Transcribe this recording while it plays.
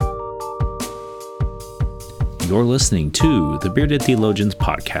You're listening to the Bearded Theologians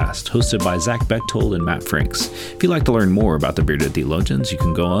podcast, hosted by Zach Bechtold and Matt Franks. If you'd like to learn more about the Bearded Theologians, you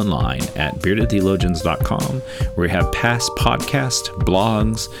can go online at beardedtheologians.com, where we have past podcasts,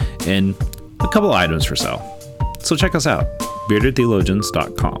 blogs, and a couple items for sale. So check us out,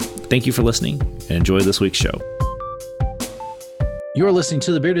 beardedtheologians.com. Thank you for listening, and enjoy this week's show. You're listening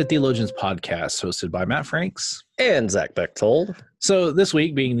to the Bearded Theologians podcast, hosted by Matt Franks and Zach Bechtold. So this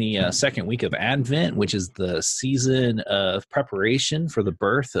week being the second week of Advent, which is the season of preparation for the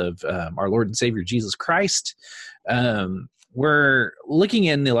birth of our Lord and Savior Jesus Christ, we're looking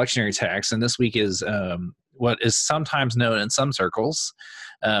in the lectionary text, and this week is what is sometimes known in some circles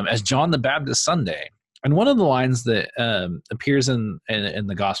as John the Baptist Sunday. And one of the lines that appears in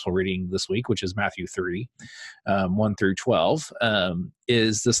the gospel reading this week, which is Matthew 3, 1 through 12,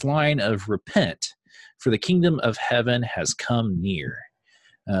 is this line of repent, for the kingdom of heaven has come near.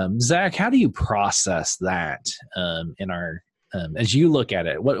 Zach, how do you process that in our as you look at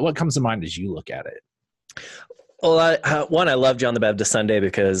it? What comes to mind as you look at it? Well, I love John the Baptist Sunday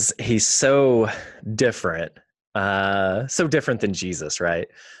because he's so different. So different than Jesus, right?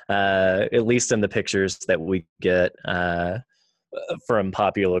 At least in the pictures that we get from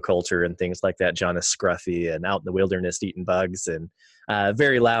popular culture and things like that. John is scruffy and out in the wilderness eating bugs and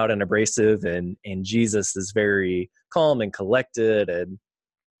very loud and abrasive, and Jesus is very calm and collected and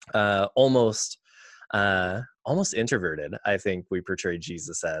almost introverted. I think we portray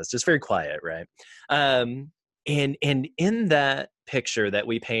Jesus as just very quiet, right? And in that picture that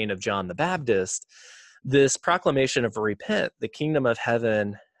we paint of John the Baptist, this proclamation of repent, the kingdom of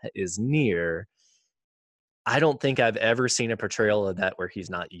heaven is near. I don't think I've ever seen a portrayal of that where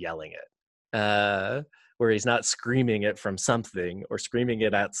he's not yelling it, where he's not screaming it from something or screaming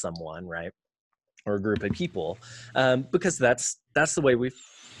it at someone, right? Or a group of people, because that's the way we've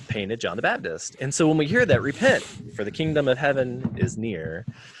painted John the Baptist. And so when we hear that, repent, for the kingdom of heaven is near,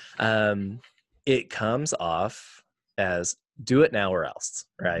 it comes off as do it now or else,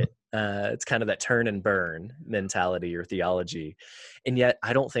 right? It's kind of that turn and burn mentality or theology. And yet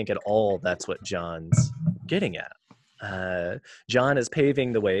I don't think at all that's what John's getting at. John is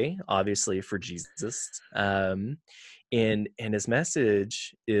paving the way, obviously, for Jesus. And his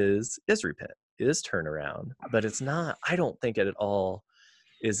message is repent, is turn around. But it's not, I don't think it at all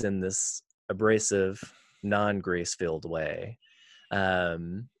is in this abrasive, non-grace-filled way.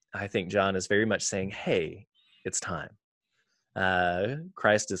 I think John is very much saying, hey, it's time.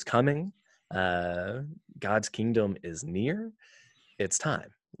 Christ is coming. God's kingdom is near. It's time.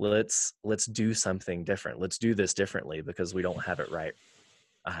 Let's do something different. Let's do this differently because we don't have it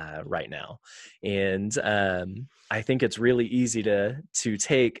right now. And I think it's really easy to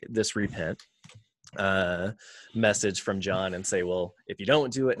take this repent message from John and say, well, if you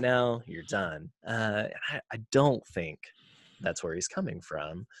don't do it now, you're done. I don't think that's where he's coming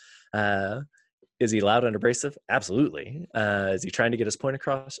from. Is he loud and abrasive? Absolutely. Is he trying to get his point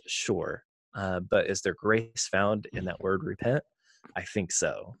across? Sure. But is there grace found in that word repent? I think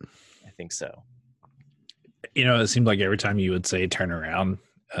so. You know, it seemed like every time you would say turn around,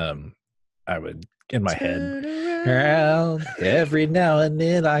 I would, in my head, around every now and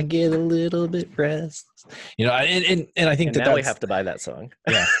then I get a little bit restless. You know, and I think now we have to buy that song.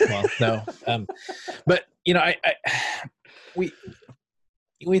 Yeah, well, no. But, you know,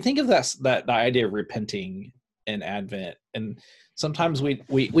 we think of that idea of repenting in Advent, and sometimes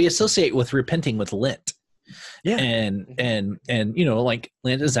we associate with repenting with Lent. Yeah. And you know, like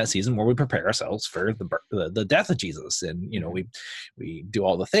Lent is that season where we prepare ourselves for the death of Jesus, and you know, we do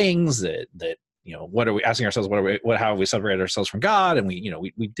all the things that you know, what are we asking ourselves, how have we separated ourselves from God, and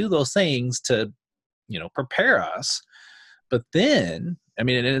we do those things to, you know, prepare us. But then, I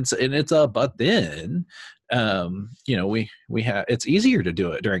mean, but then, you know, we have, it's easier to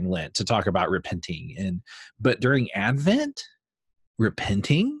do it during Lent to talk about repenting, but during Advent,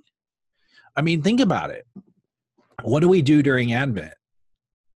 repenting, I mean, think about it. What do we do during Advent?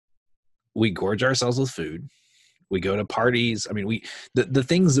 We gorge ourselves with food. We go to parties. I mean, the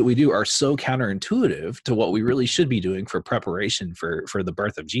things that we do are so counterintuitive to what we really should be doing for preparation for the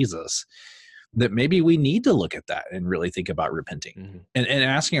birth of Jesus, that maybe we need to look at that and really think about repenting, and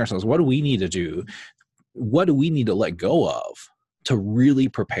asking ourselves, what do we need to do? What do we need to let go of to really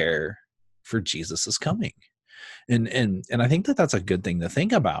prepare for Jesus's coming? And I think that's a good thing to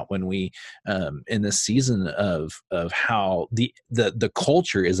think about when we, in this season of how the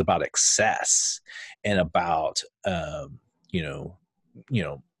culture is about excess and about, you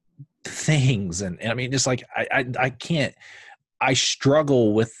know, things. And I mean, just like, I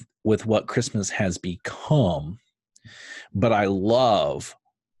struggle with what Christmas has become, but I love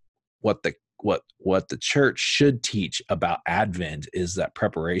what what the church should teach about Advent is that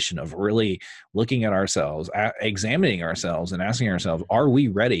preparation of really looking at ourselves, examining ourselves, and asking ourselves, are we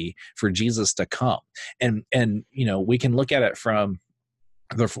ready for Jesus to come? And we can look at it from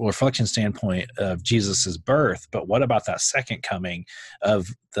the reflection standpoint of Jesus's birth, but what about that second coming of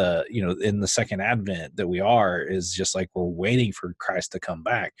in the second advent that we is just like we're waiting for Christ to come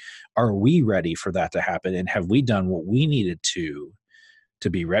back. Are we ready for that to happen? And have we done what we needed to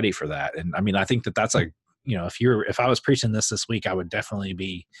be ready for that? And I mean, I think that's like, if I was preaching this week, I would definitely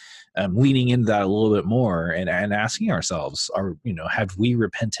be leaning into that a little bit more and asking ourselves, have we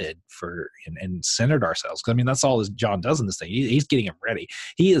repented and centered ourselves? Because I mean, that's all John does in this thing. He's getting him ready.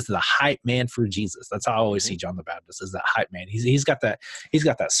 He is the hype man for Jesus. That's how I always see John the Baptist, is that hype man. He's got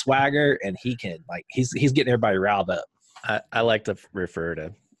that swagger, and he can he's getting everybody riled up. I like to refer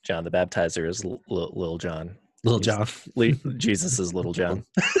to John the Baptizer as Little John. Little John. Jesus is Little John.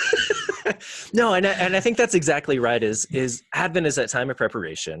 No, and I think that's exactly right. Is Advent is that time of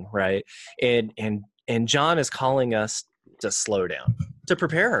preparation, right? And John is calling us to slow down, to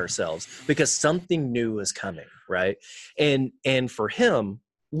prepare ourselves, because something new is coming, right? And for him,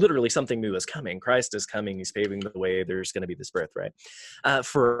 literally something new is coming. Christ is coming. He's paving the way. There's going to be this birth, right?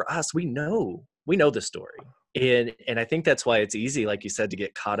 For us, we know the story. And I think that's why it's easy, like you said, to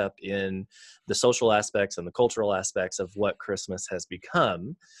get caught up in the social aspects and the cultural aspects of what Christmas has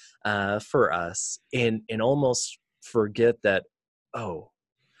become for us, and almost forget that,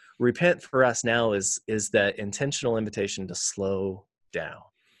 repent for us now is that intentional invitation to slow down,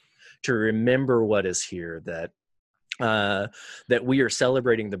 to remember what is here, that we are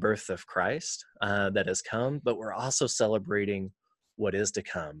celebrating the birth of Christ that has come, but we're also celebrating what is to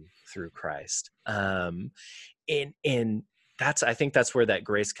come through Christ. And I think that's where that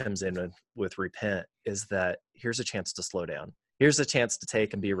grace comes in with repent, is that here's a chance to slow down. Here's a chance to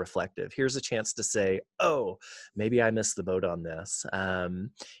take and be reflective. Here's a chance to say, maybe I missed the boat on this.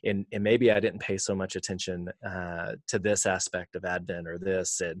 And maybe I didn't pay so much attention to this aspect of Advent or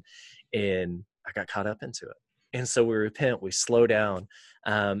this, and I got caught up into it. And so we repent, we slow down.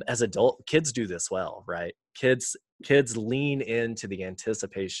 As kids do this well, right? Kids lean into the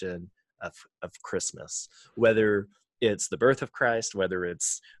anticipation of Christmas, whether it's the birth of Christ, whether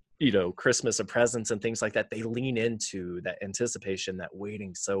it's Christmas and presents and things like that. They lean into that anticipation, that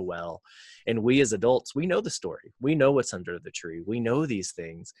waiting so well. And we as adults, we know the story. We know what's under the tree. We know these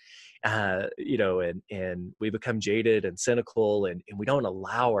things, and we become jaded and cynical, and we don't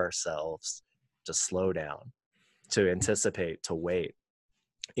allow ourselves to slow down, to anticipate, to wait.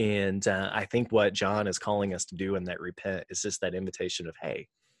 And I think what John is calling us to do in that repent is just that invitation of, hey,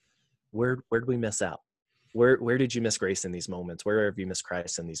 where did we miss out? Where did you miss grace in these moments? Where have you missed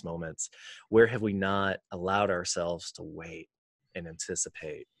Christ in these moments? Where have we not allowed ourselves to wait and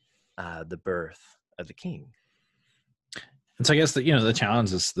anticipate the birth of the King? And so I guess the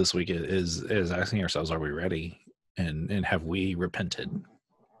challenge this week is asking ourselves, are we ready? And have we repented?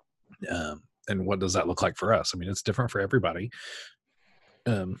 And what does that look like for us? I mean, it's different for everybody.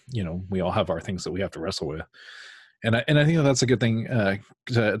 We all have our things that we have to wrestle with. And I think that's a good thing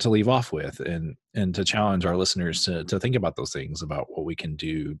to leave off with, and to challenge our listeners to think about those things, about what we can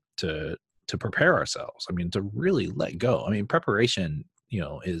do to prepare ourselves. I mean, to really let go. I mean, preparation,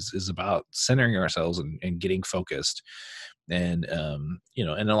 is about centering ourselves and getting focused, and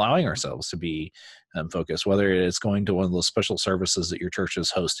and allowing ourselves to be focused, whether it's going to one of those special services that your church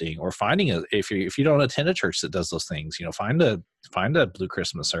is hosting, or finding if you don't attend a church that does those things, find a Blue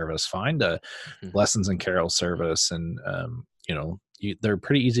Christmas service, find a lessons and carols service, and they're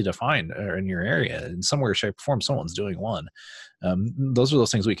pretty easy to find in your area in some way, shape, or form. Someone's doing one. Those are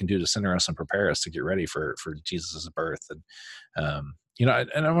those things we can do to center us and prepare us to get ready for Jesus' birth. And and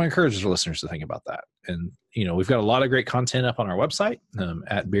I want to encourage our listeners to think about that. And we've got a lot of great content up on our website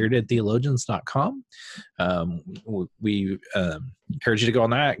at beardedtheologians.com. We encourage you to go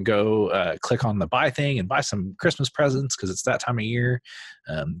on that and go click on the buy thing and buy some Christmas presents, because it's that time of year.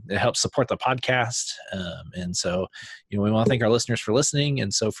 It helps support the podcast. And so, we want to thank our listeners for listening.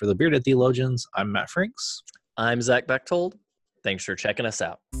 And so for the Bearded Theologians, I'm Matt Franks. I'm Zach Bechtold. Thanks for checking us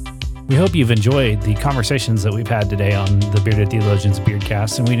out. We hope you've enjoyed the conversations that we've had today on the Bearded Theologians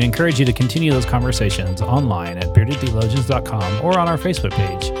Beardcast, and we'd encourage you to continue those conversations online at beardedtheologians.com or on our Facebook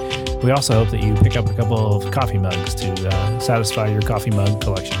page. We also hope that you pick up a couple of coffee mugs to satisfy your coffee mug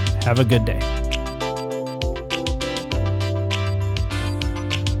collection. Have a good day.